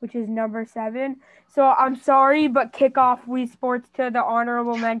 which is number 7. So I'm sorry, but kick off Wii Sports to the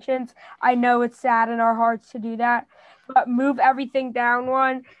honorable mentions. I know it's sad in our hearts to do that, but move everything down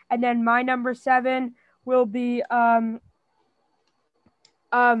one. And then my number 7 will be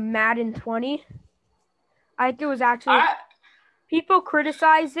Madden 20. I think it was actually people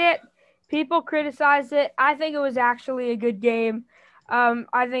criticized it. I think it was actually a good game.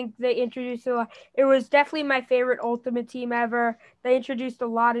 I think they introduced a lot. It was definitely my favorite Ultimate Team ever. They introduced a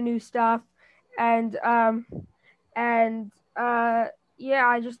lot of new stuff, and I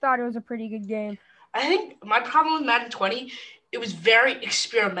just thought it was a pretty good game. I think my problem with Madden 20, it was very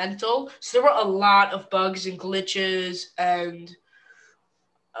experimental. So there were a lot of bugs and glitches and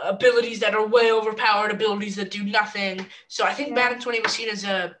abilities that are way overpowered, abilities that do nothing. So I think Madden 20 was seen as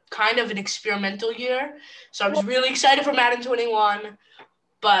a kind of an experimental year. So I was really excited for Madden 21,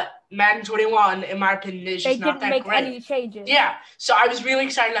 but Madden 21, in my opinion, is just not that great. They didn't make any changes. Yeah, so I was really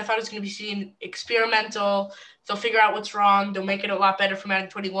excited. I thought it was going to be seen experimental. They'll figure out what's wrong. They'll make it a lot better for Madden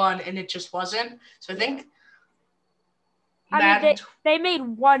 21, and it just wasn't. So I think they made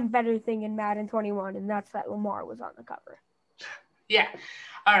one better thing in Madden 21, and that's that Lamar was on the cover. Yeah.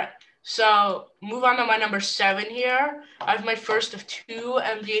 All right. So move on to my number 7 here. I have my first of 2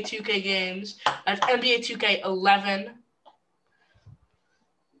 NBA 2K games. I have NBA 2K 11.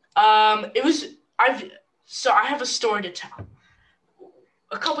 I have a story to tell.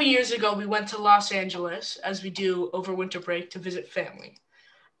 A couple years ago, we went to Los Angeles, as we do over winter break, to visit family.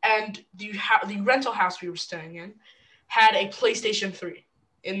 And the rental house we were staying in had a PlayStation 3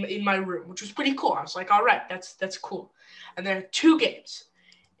 in my room, which was pretty cool. I was like, all right, that's cool. And there are 2 games.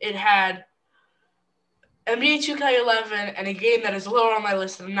 It had NBA 2K11 and a game that is lower on my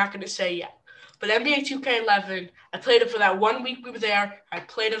list that I'm not going to say yet. But NBA 2K11, I played it for that 1 week we were there. I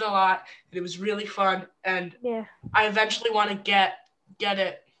played it a lot, and it was really fun. And I eventually want to get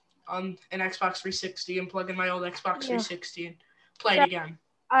it on an Xbox 360 and plug in my old Xbox 360 and play it again.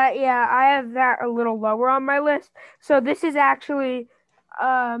 I have that a little lower on my list. So this is actually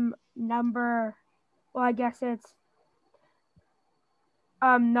number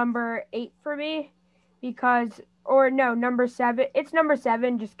 8 for me, number 7. It's number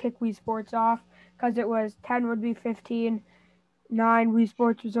 7. Just kick Wii Sports off because it was 10 would be 15, 9 Wii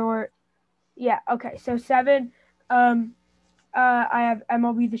Sports Resort. Yeah, okay. So 7. I have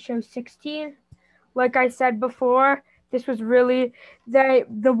MLB The Show 16. Like I said before, this was really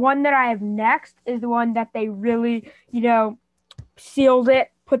the one that I have next is the one that they really, sealed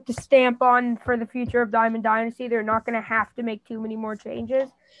it, put the stamp on for the future of Diamond Dynasty. They're not going to have to make too many more changes.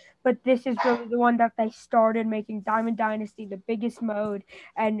 but this is really the one that they started making Diamond Dynasty the biggest mode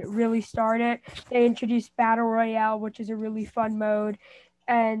and really started. They introduced Battle Royale, which is a really fun mode,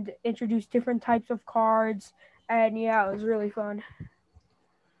 and introduced different types of cards. And yeah, it was really fun.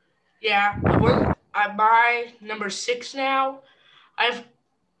 Yeah, my number 6 now. I have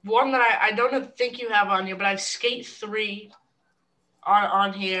one that I don't think you have on here, but I have Skate 3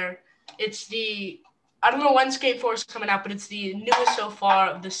 on here. It's I don't know when Skate 4 is coming out, but it's the newest so far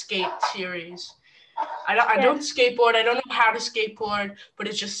of the Skate series. I don't skateboard. I don't know how to skateboard, but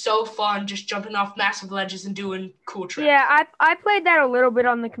it's just so fun, just jumping off massive ledges and doing cool tricks. Yeah, I played that a little bit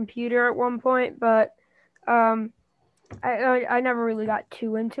on the computer at one point, but I never really got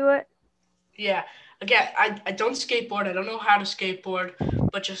too into it. Yeah. Again, I don't skateboard. I don't know how to skateboard,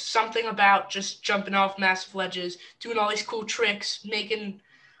 but just something about just jumping off massive ledges, doing all these cool tricks, making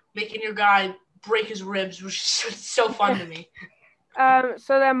your guy break his ribs, which is so fun to me.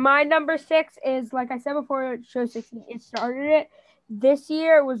 So then my number 6 is, like I said before, Show 16. It started it. This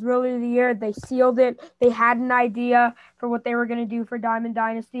year was really the year they sealed it. They had an idea for what they were going to do for Diamond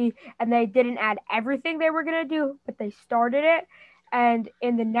Dynasty, and they didn't add everything they were going to do, but they started it. And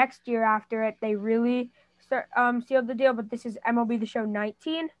in the next year after it, they really sealed the deal. But this is MLB The Show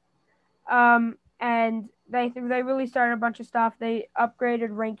 19. And they really started a bunch of stuff. They upgraded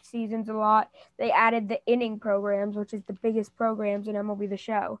ranked seasons a lot. They added the inning programs, which is the biggest programs in MLB The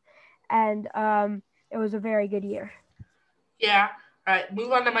Show. And it was a very good year. Yeah. All right.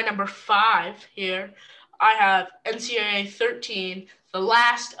 Move on to my number 5 here. I have NCAA 13, the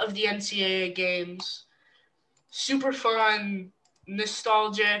last of the NCAA games. Super fun,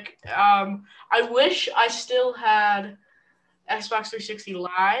 nostalgic. I wish I still had Xbox 360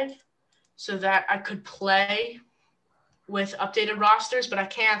 Live so that I could play with updated rosters, but I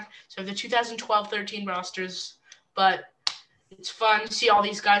can't. So I have the 2012-13 rosters, but it's fun to see all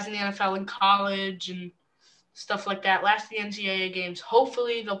these guys in the NFL and college and stuff like that. Last of the NCAA games.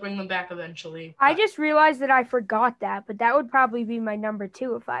 Hopefully they'll bring them back eventually. I just realized that I forgot that, but that would probably be my number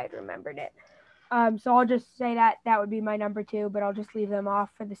 2 if I had remembered it. So I'll just say that would be my number 2, but I'll just leave them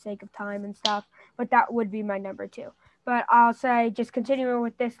off for the sake of time and stuff. But that would be my number 2. But I'll say, just continuing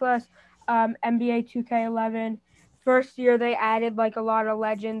with this list, NBA 2K11. First year they added like a lot of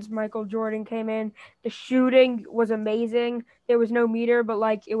legends. Michael Jordan came in. The shooting was amazing. There was no meter, but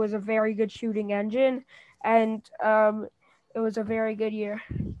like it was a very good shooting engine, and it was a very good year.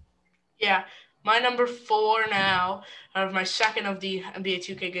 Yeah. My number 4 now, out of my second of the NBA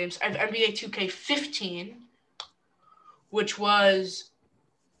 2K games, I have NBA 2K15, which was,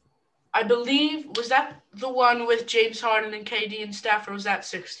 I believe, was that the one with James Harden and KD and Steph, or was that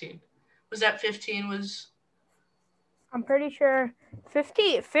 16? Was that 15? I'm pretty sure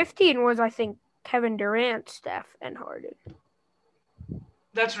 15 was, I think, Kevin Durant, Steph, and Harden.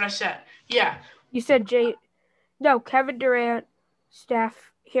 That's what I said. Yeah. You said Kevin Durant,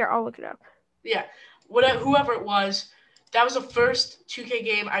 Steph. Here, I'll look it up. Yeah, whoever it was, that was the first 2K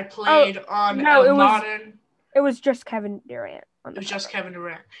game I played on modern. It was just Kevin Durant. It was just Kevin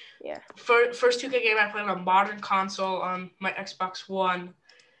Durant. Yeah. First 2K game I played on a modern console on my Xbox One.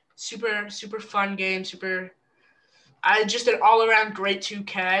 Super fun game. Just an all around great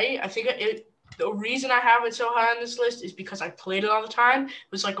 2K. I think the reason I have it so high on this list is because I played it all the time. It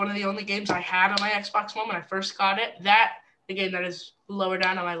was like one of the only games I had on my Xbox One when I first got it. The game that is lower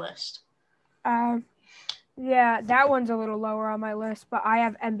down on my list. Yeah, that one's a little lower on my list, but I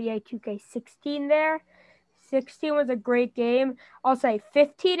have NBA 2K16 there. 16 was a great game. I'll say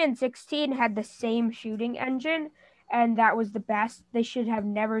 15 and 16 had the same shooting engine, and that was the best. They should have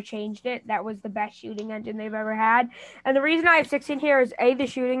never changed it. That was the best shooting engine they've ever had. And the reason I have 16 here is A, the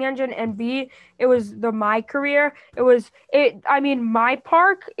shooting engine, and B, it was my career. My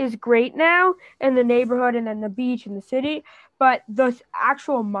park is great now in the neighborhood and then the beach and the city, but the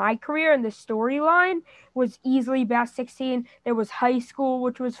actual my career and the storyline was easily best 16. There was high school,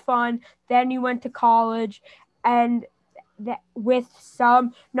 which was fun. Then you went to college, and with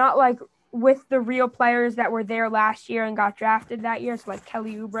the real players that were there last year and got drafted that year. So like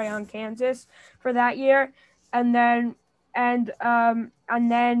Kelly Oubre on Kansas for that year. And then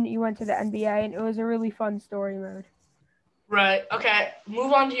you went to the NBA, and it was a really fun story mode. Right. Okay.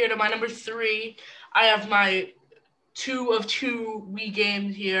 Move on here to my number 3. I have my 2 of 2 Wii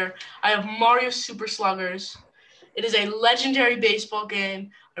games here. I have Mario Super Sluggers. It is a legendary baseball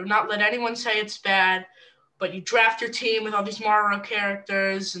game. I would not let anyone say it's bad, but you draft your team with all these Mario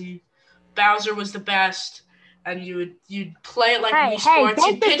characters, and Bowser was the best, and you'd play it like Wii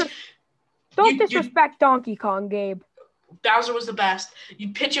Sports. Don't disrespect Donkey Kong, Gabe. Bowser was the best.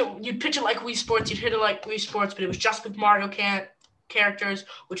 You'd pitch it like Wii Sports. You'd hit it like Wii Sports, but it was just with Mario characters,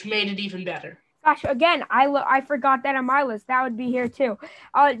 which made it even better. Gosh, again, I forgot that on my list. That would be here too.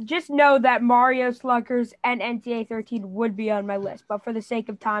 Just know that Mario Sluggers and NCAA 13 would be on my list, but for the sake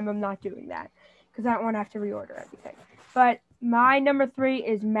of time, I'm not doing that because I don't want to have to reorder everything. But my number 3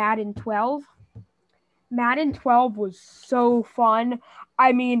 is Madden 12. Madden 12 was so fun.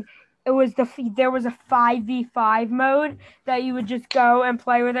 I mean, there was a 5v5 mode that you would just go and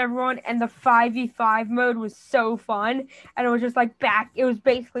play with everyone, and the 5v5 mode was so fun, and it was just it was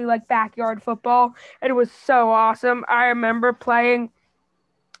basically like backyard football, and it was so awesome. I remember playing.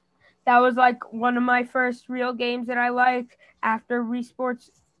 That was like one of my first real games that I liked after Wii Sports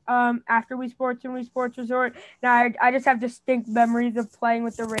and Wii Sports Resort. Now I just have distinct memories of playing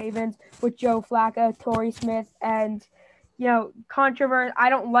with the Ravens with Joe Flacco, Torrey Smith, and controversy. I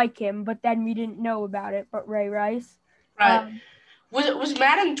don't like him, but then we didn't know about it. But Ray Rice, right? Was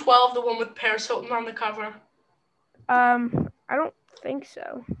Madden 12 the one with Paris Hilton on the cover? I don't think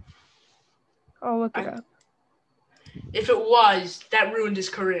so. I'll look it up. If it was, that ruined his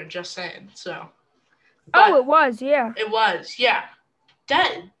career. Just saying. So. It was, yeah. It was, yeah.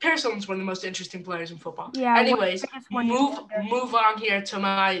 Paris Hilton's one of the most interesting players in football. Yeah. Anyways, move on here to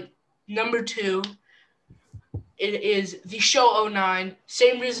my number 2. It is the Show 09.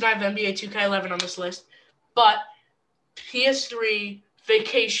 Same reason I have NBA 2K11 on this list. But PS3,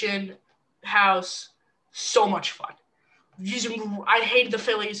 Vacation, House, so much fun. I hated the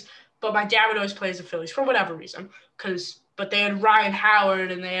Phillies, but my dad would always play as the Phillies for whatever reason. But they had Ryan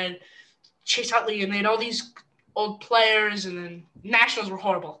Howard, and they had Chase Utley, and they had all these old players, and then Nationals were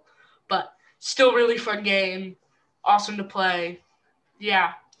horrible. But still really fun game. Awesome to play.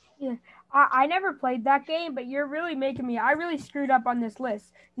 Yeah. Yeah. I never played that game, but you're really making me. I really screwed up on this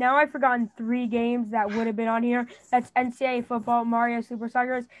list. Now I've forgotten 3 games that would have been on here. That's NCAA football, Mario Super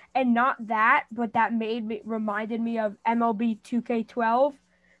Sluggers, and not that, but that reminded me of MLB 2K12,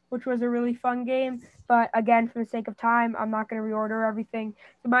 which was a really fun game. But again, for the sake of time, I'm not going to reorder everything.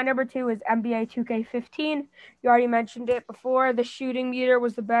 So my number 2 is NBA 2K15. You already mentioned it before. The shooting meter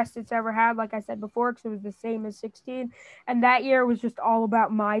was the best it's ever had, like I said before, because it was the same as 16. And that year was just all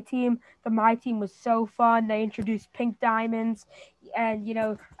about my team. My team was so fun. They introduced pink diamonds. And,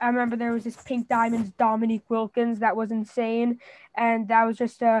 I remember there was this pink diamonds Dominique Wilkins that was insane. And that was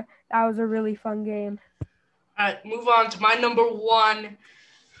a really fun game. All right, move on to my number 1.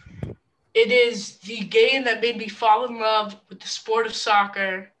 It is the game that made me fall in love with the sport of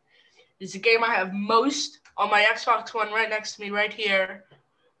soccer. It's the game I have most on my Xbox One right next to me right here.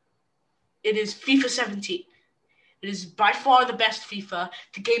 It is FIFA 17. It is by far the best FIFA.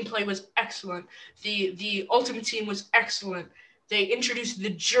 The gameplay was excellent. The Ultimate Team was excellent. They introduced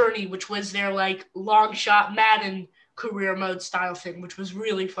the Journey, which was their long shot Madden career mode style thing, which was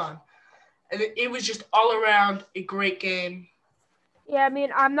really fun. And it was just all around a great game. Yeah, I mean,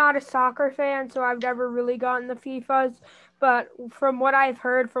 I'm not a soccer fan, so I've never really gotten the FIFAs. But from what I've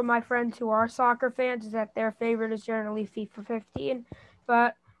heard from my friends who are soccer fans is that their favorite is generally FIFA 15.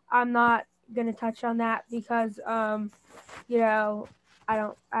 But I'm not going to touch on that because, I don't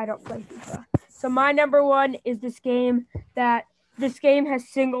play FIFA. So my number 1 is this game has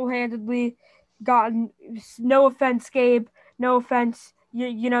single-handedly gotten, no offense, Gabe, no offense,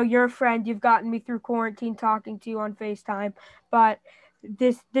 you're a friend. You've gotten me through quarantine talking to you on FaceTime. But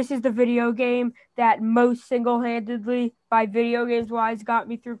this is the video game that most single-handedly, by video games wise, got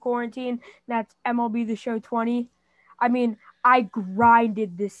me through quarantine. That's MLB The Show 20. I mean, I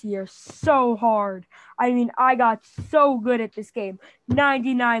grinded this year so hard. I mean, I got so good at this game.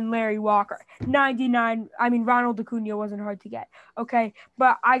 99 Larry Walker. 99, Ronald Acuna wasn't hard to get. Okay,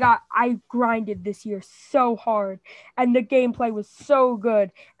 but I grinded this year so hard. And the gameplay was so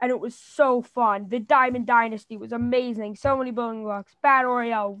good. And it was so fun. The Diamond Dynasty was amazing. So many building blocks. Battle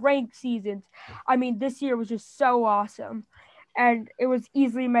Royale, ranked seasons. I mean, this year was just so awesome. And it was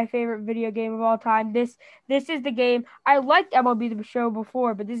easily my favorite video game of all time. This is the game. I liked MLB The Show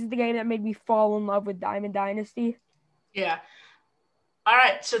before, but this is the game that made me fall in love with Diamond Dynasty. Yeah. All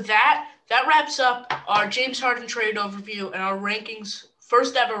right, so that wraps up our James Harden trade overview and our rankings,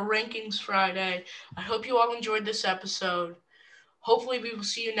 first ever Rankings Friday. I hope you all enjoyed this episode. Hopefully we will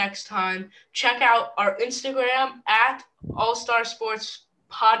see you next time. Check out our Instagram at All Star Sports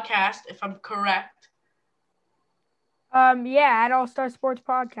Podcast, if I'm correct. At All Star Sports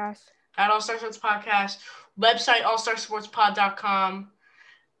Podcast. At All Star Sports Podcast. Website, allstarsportspod.com.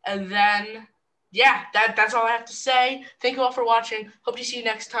 And then, that's all I have to say. Thank you all for watching. Hope to see you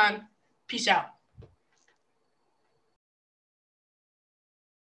next time. Peace out.